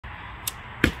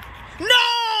No!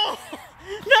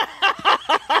 No!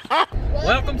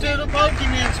 Welcome to the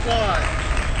Pokemen Squad.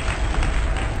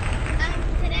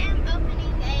 Today I'm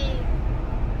opening a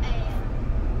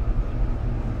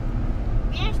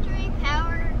Archery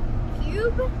power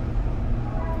cube.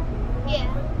 Yeah.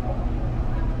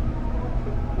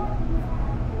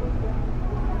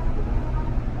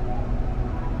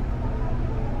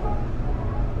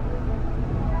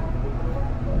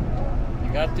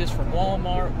 Got this from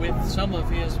Walmart with some of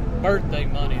his birthday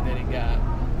money that he got.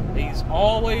 He's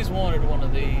always wanted one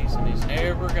of these and he's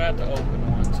never got to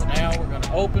open one. So now we're going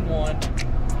to open one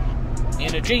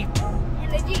in a Jeep.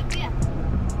 In a Jeep, yeah.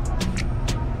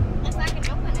 If I can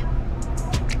open it.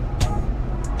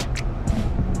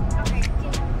 Okay,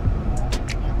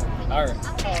 yeah. Alright.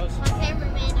 Okay, my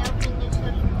cameraman opened this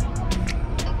up.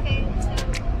 Okay, so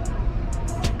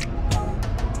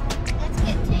let's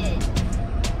get to it.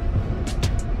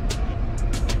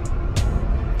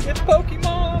 It's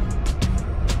Pokemon!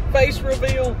 Face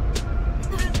reveal!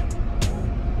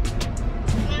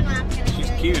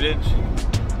 She's cute, isn't she?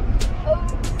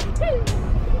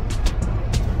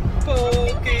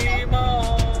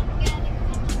 Pokemon!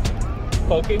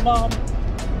 Pokemon!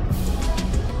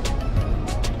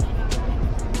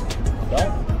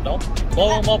 Don't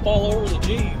blow them up all over the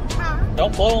Jeep.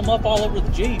 Don't blow them up all over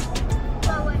the Jeep.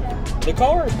 The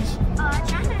cards. I'm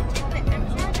trying to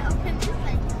open this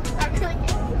thing. I really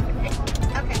can't open it.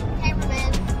 Okay,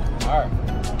 cameraman. Alright.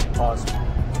 Pause.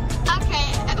 Okay,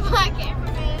 my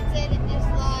cameraman said it just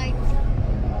like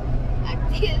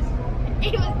this.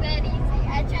 It was that easy.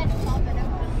 I tried to pop it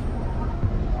open.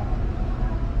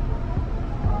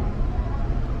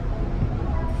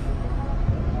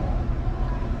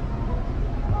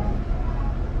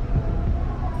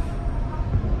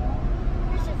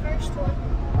 Here's the first one.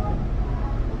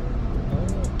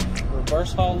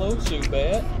 Reverse hollow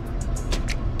Zubat.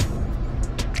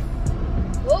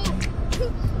 Whoa!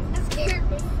 That scared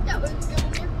me. That was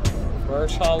going there.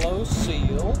 Reverse hollow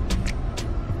Seal.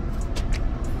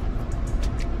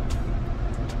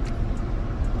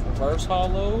 Reverse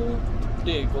hollow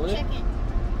Diglett. Check it.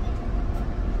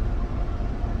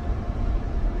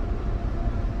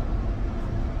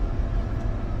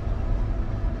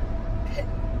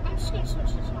 I'm just gonna switch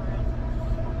this around.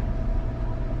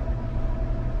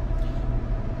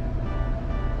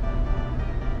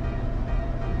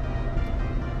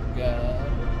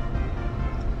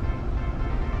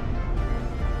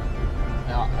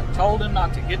 Now, I told him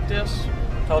not to get this.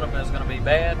 I told him it was going to be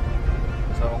bad.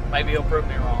 So maybe he'll prove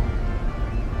me wrong.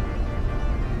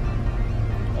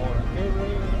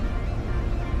 Archery.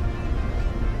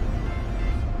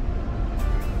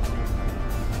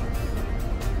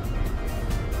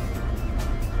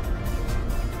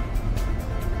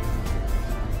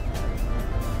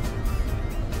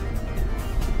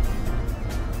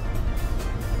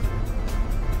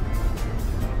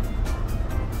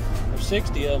 There's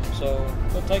 60 of them, so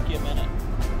it'll take you a minute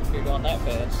if you're going that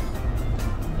fast.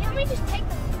 Yeah, let me just take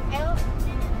them out.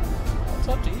 It's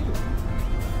up to you.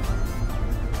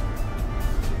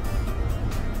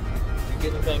 Did you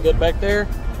get anything good back there?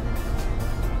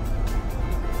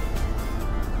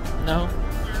 No? No.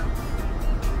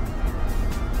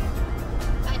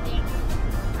 I didn't.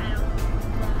 I don't.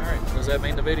 Alright, does that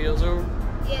mean the video's over?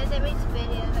 Yeah, that means the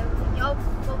video's over. Y'all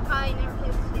will probably never see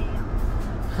this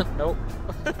video. Nope.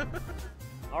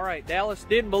 Alright, Dallas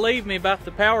didn't believe me about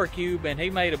the power cube and he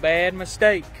made a bad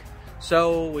mistake.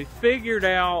 So we figured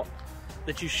out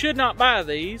that you should not buy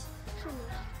these.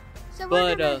 So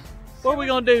But what are we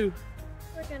gonna do?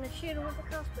 We're gonna shoot them with a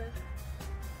crossbow.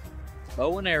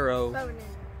 Bow and arrow. Bow and arrow.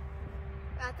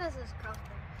 I thought this was a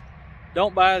crossbow.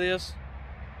 Don't buy this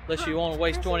unless you want to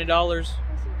waste $20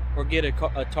 or get a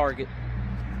target.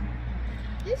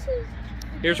 This is.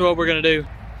 Here's what we're gonna do.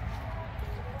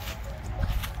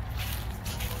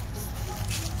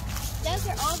 Those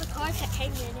are all the cards that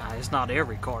came in it. It's not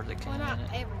every card that came Well, not in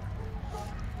it. every.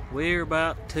 We're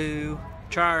about to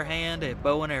try our hand at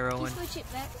bow and arrow and Switch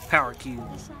it back. power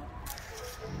cube. This side.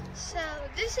 So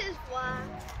this is why,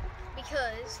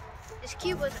 because this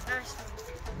cube was an nice one.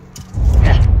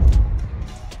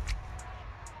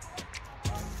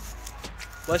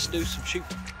 Let's do some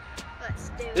shooting. Let's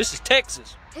do it. This is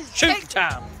Texas. Shooting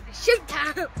time. Shoot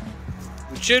time.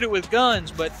 We shoot it with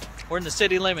guns, but we're in the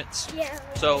city limits. Yeah.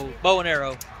 So bow and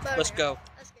arrow. Bow and Let's arrow. go.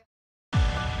 Let's go.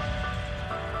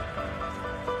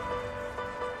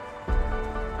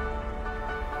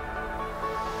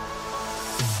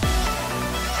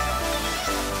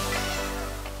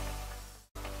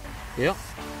 Yep.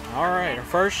 All right, our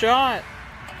first shot.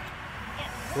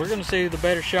 We're gonna see who the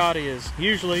better shot is.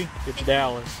 Usually, it's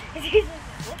Dallas.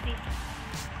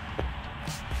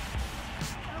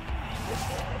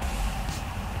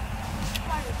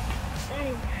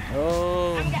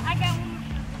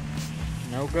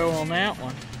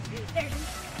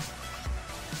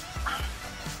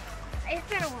 It's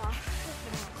been a while.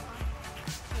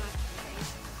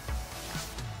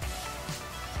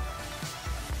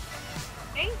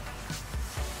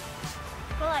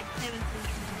 For like 7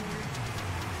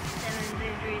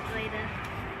 centuries later.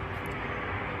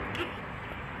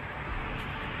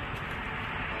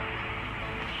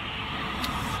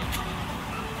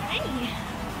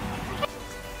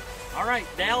 All right,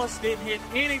 Dallas didn't hit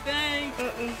anything.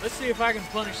 Let's see if I can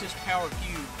punish this power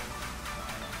cube.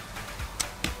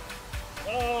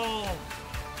 Oh!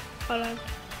 Hold on.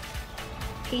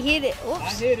 He hit it. Oops. I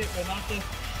hit it, but not the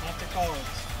cards.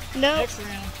 No. Next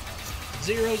round,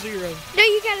 0-0. No,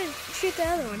 you gotta shoot the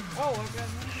other one. Oh, okay.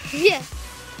 Yeah.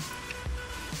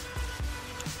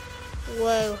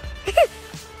 Whoa.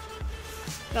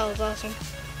 That was awesome.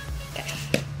 Okay.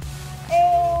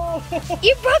 Oh!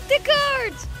 You broke the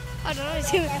cards! I don't know.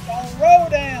 Knocked the whole row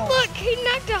down. Look, he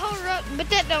knocked the whole row, but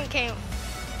that don't count.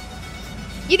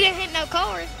 You didn't hit no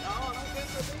cards. No, I don't think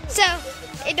I did. So,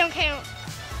 it don't count.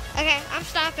 Okay, I'm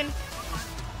stopping.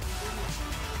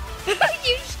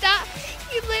 You stop.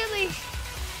 You literally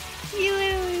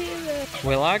did that.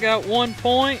 Well, I got 1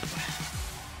 point,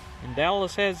 and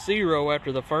Dallas has 0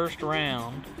 after the first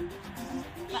round.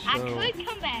 But I could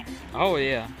come back. Oh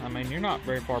yeah, I mean you're not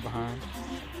very far behind.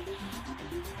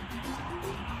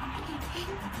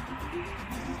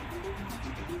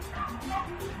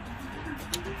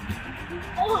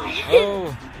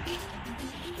 Oh.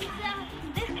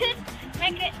 This could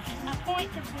make it a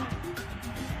point to point.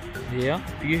 Yeah,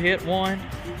 if you hit one,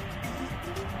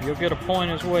 you'll get a point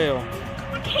as well.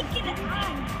 I can't get it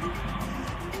on.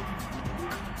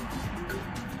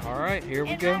 All right, here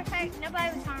we As a go. matter of fact,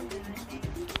 nobody was harmed in this game.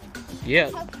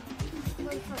 Yeah.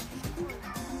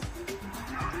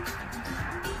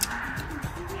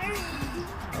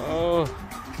 Oh,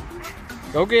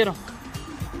 go get him.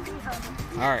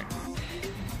 All right.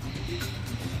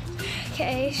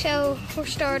 Okay, so we're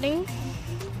starting.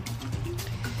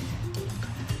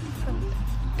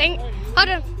 Hold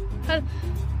on.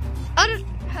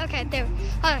 Okay, there.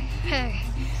 Hold on.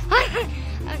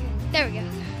 Okay, there we go.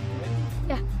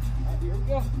 Yeah. Here we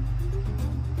go.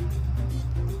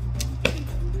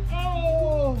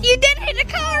 Oh! You didn't hit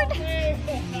the card.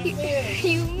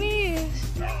 You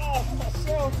missed. Oh,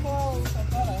 so close. I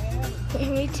thought I had it.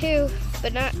 Me too,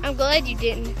 but not. I'm glad you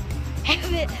didn't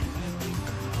have it.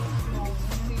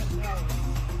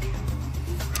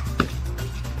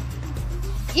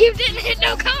 You didn't hit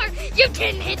no card. You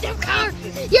didn't hit no card.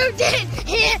 You didn't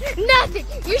hit nothing.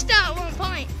 You're still at 1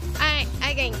 point. I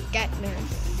ain't got none.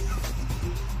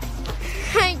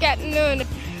 I ain't got none.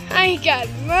 I ain't got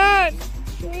none.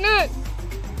 None.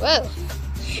 Whoa.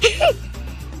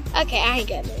 Okay, I ain't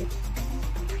got none.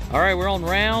 All right, we're on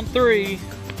round 3.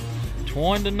 It's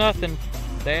 1-0.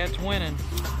 Dad's winning.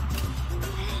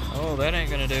 Oh, that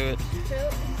ain't gonna do it.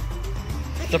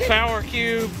 The power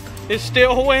cube is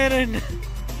still winning.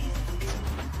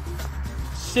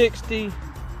 60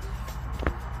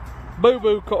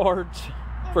 boo-boo cards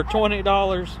for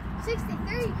 $20.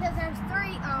 63 because there's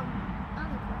 3 other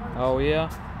cards. Oh yeah.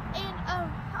 And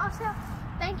also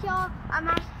thank y'all.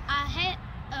 I hit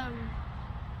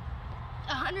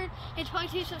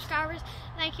 122 subscribers.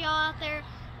 Thank y'all out there.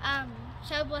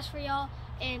 So blessed for y'all.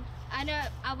 And I know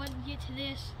I wouldn't get to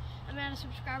this amount of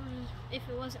subscribers if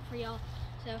it wasn't for y'all.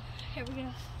 So here we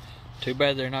go. Too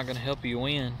bad they're not gonna help you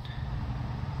win.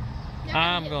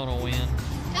 I'm gonna win.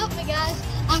 Help me, guys.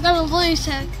 I'm gonna lose,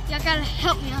 so y'all gotta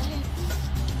help me out here.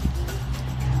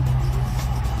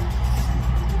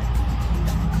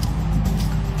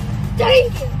 Dang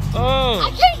it! Oh!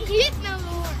 I can't hit no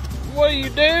more. What do you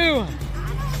do?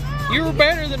 You were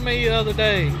better than me the other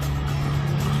day.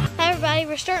 Hey everybody,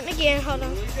 we're starting again. Hold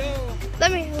on. Here we go.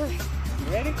 Let me.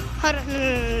 You ready? Hold on.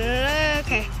 No.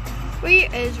 Okay. We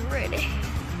is ready.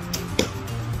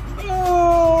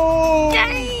 Oh!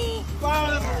 Dang!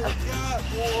 Finally got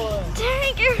one.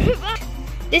 Dang everybody!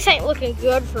 This ain't looking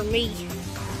good for me.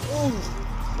 Ooh,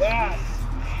 God.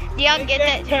 Do y'all get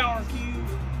that? Power cube.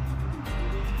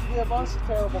 Yeah, that's a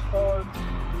terrible card.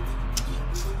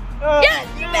 Yes,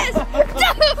 you missed!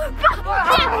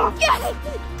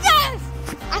 Yes!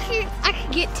 I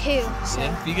can get 2. So.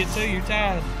 And if you get 2, you're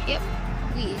tied. Yep.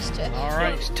 We used to. All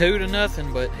right, it's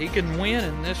 2-0, but he can win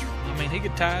in this. I mean, he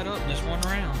could tie it up in this one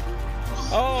round.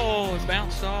 Oh, it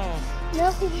bounced off.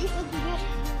 No, You're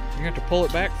gonna have to pull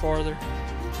it back farther.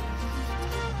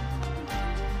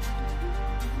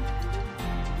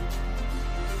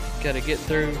 Got to get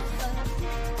through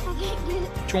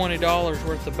 $20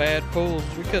 worth of bad pulls.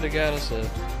 We could have got us a.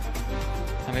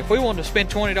 I mean, if we wanted to spend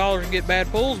 $20 and get bad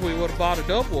pulls, we would have bought a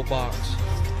double box.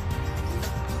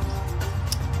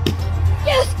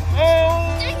 Yes!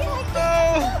 Oh! Dang it, I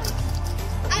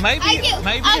Maybe you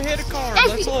hit a card.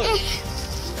 Let's look.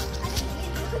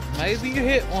 Maybe you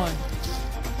hit one.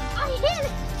 I hit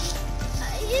it. I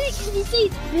hit it. Can you see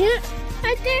it's bent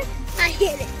right there? I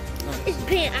hit it. It's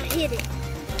bent. I hit it.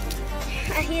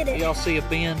 I hit it. Y'all see a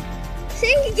bend?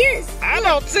 See? Yes. I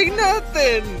don't see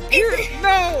nothing.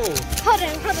 No. Hold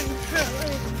on.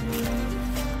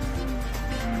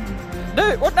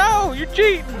 Dude, what? No, you're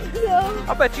cheating. No.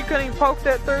 I bet you couldn't even poke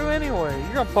that through anyway.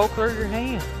 You're gonna poke through your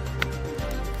hand.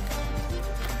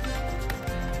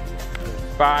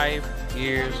 5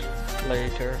 years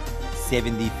later.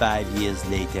 75 years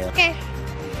later. Okay.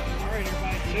 All right,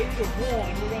 everybody,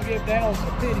 2-1. We're gonna give Dallas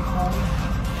a pity point.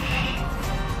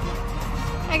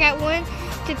 I got 1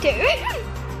 to 2.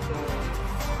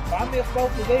 If I miss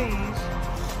both of these,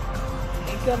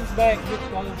 he comes back and gets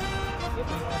one.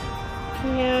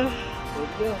 Yeah. Here we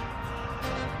go.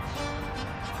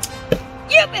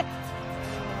 Yep. I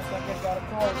think I got a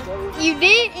card, bro. You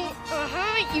didn't.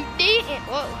 You didn't.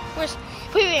 Whoa.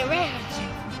 We went round.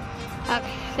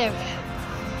 Okay, there we go.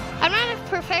 I'm not a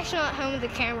professional at home with the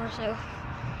camera, so.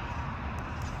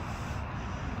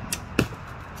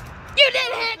 You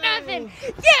didn't hit nothing.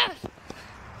 Yes.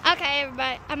 Okay,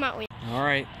 everybody, I might win. All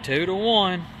right,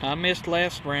 2-1. I missed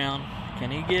last round. Can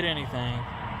he get anything?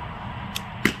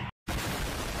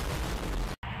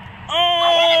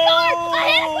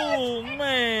 Oh,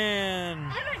 man.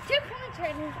 I'm at 2 points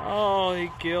right now. Oh, he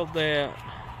killed that.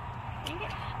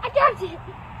 I got it.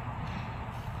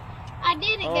 I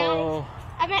did it, guys. Oh,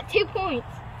 I'm at 2 points.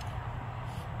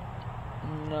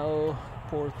 no,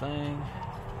 poor thing.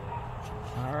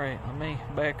 All right, let me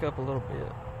back up a little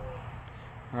bit.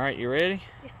 All right, you ready?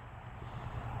 Yeah.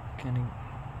 Can he?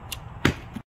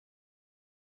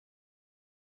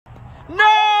 No!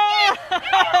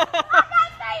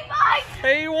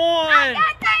 He won! I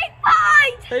got 3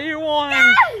 points! He won!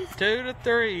 Yes!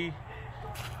 2-3.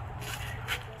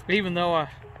 Even though I...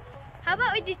 How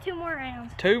about we do 2 more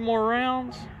rounds? 2 more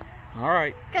rounds? All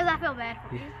right. Because I feel bad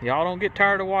for you. Y'all don't get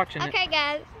tired of watching it. Okay,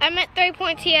 guys. I'm at 3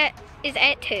 points. He is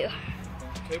at 2.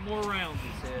 2 more rounds, he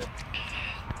said.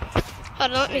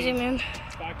 Hold on, let me zoom in.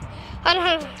 Hold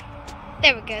on.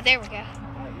 There we go. All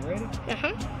right, you ready?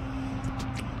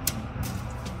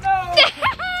 No!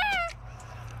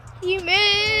 You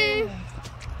missed.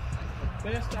 The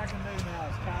best I can do now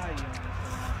is tie you on this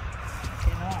one. I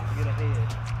cannot get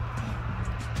ahead.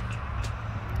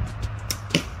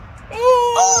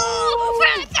 Oh,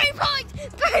 we're at 3 points.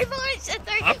 3 points at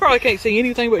 3. I probably can't see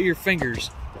anything but your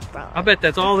fingers. I bet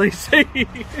that's all they see.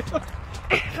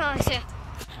 Probably so.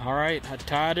 All right, I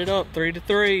tied it up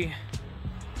 3-3.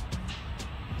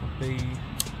 It'll be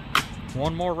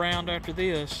 1 more round after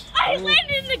this. I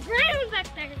landed in the ground back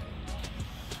there.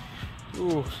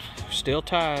 Ooh, still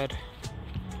tied.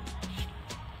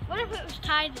 What if it was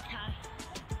tied to tie?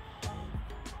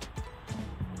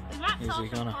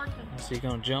 Is he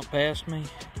gonna jump past me?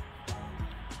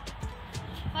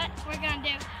 What we're gonna do,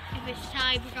 if it's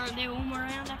tied, we're gonna do 1 more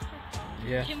round after.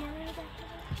 Yeah. 2 more rounds after.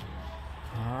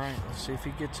 All right, let's see if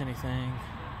he gets anything.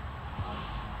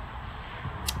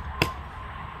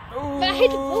 Ooh, But I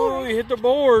hit the board. he hit the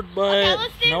board, but Okay,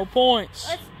 let's do- no points.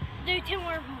 Let's do 2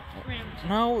 more rounds.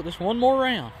 No, there's 1 more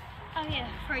round. Oh yeah,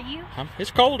 for you.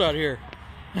 It's cold out here.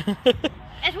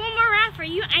 It's 1 more round for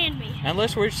you and me.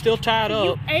 Unless we're still tied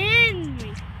up. You and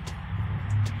me.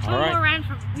 All 1 right. more round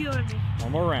for you and me.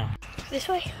 1 more round. This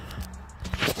way.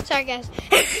 Sorry, guys.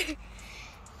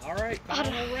 All right,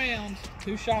 final round.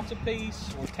 2 shots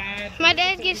apiece. We're tied. My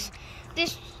dad gets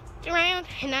this round,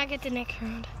 and I get the next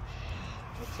round.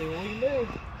 Let's see what we can do.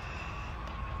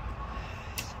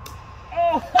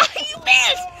 Oh! You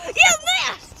missed! You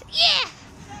missed! Yeah!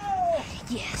 No!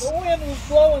 Yes. The wind was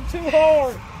blowing too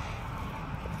hard.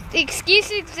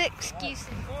 Excuses.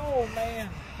 Oh man,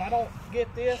 if I don't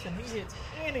get this and he hits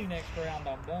any next round,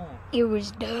 I'm done. It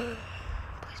was done.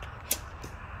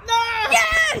 No!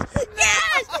 Yes!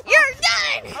 Yes! You're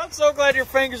done! I'm so glad your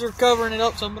fingers are covering it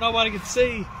up so nobody can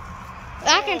see.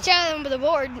 I can show them the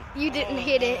board. You didn't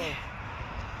hit it.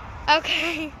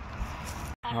 Okay.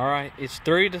 All right, it's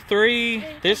 3-3.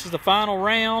 This is the final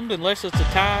round, unless it's a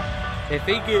tie. If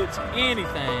he gets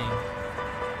anything,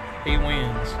 he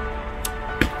wins.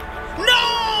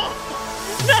 No!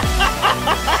 No!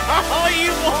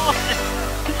 You won!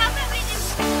 How about we do?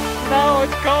 No,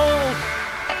 it's cold.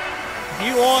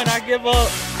 You won. I give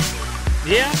up.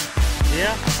 Yeah.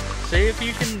 See if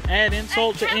you can add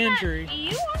insult to injury.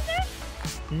 You want this?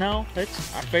 No, that's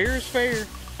fair is fair.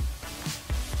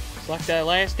 It's like that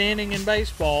last inning in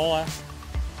baseball.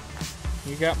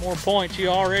 You got more points. You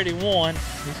already won.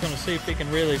 He's going to see if he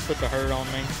can really put the hurt on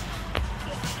me.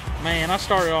 Man, I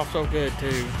started off so good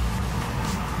too.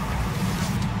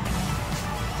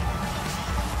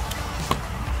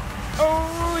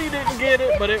 get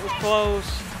it, but it was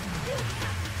close.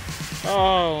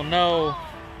 Oh no.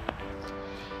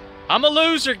 I'm a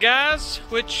loser, guys,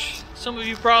 which some of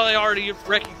you probably already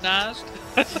recognized.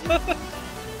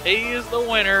 He is the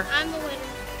winner. I'm the winner.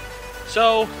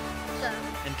 So,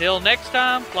 until next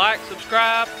time, like,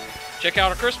 subscribe, check out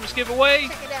our Christmas giveaway.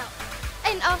 Check it out.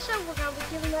 And also, we're going to be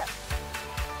giving up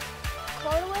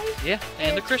card away. Yeah,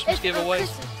 and the Christmas giveaway.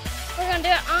 We're going to do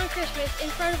it on Christmas in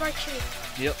front of our tree.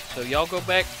 Yep, so y'all go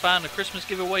back and find the Christmas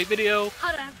giveaway video.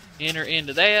 Hold on. Enter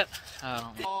into that. I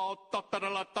don't know.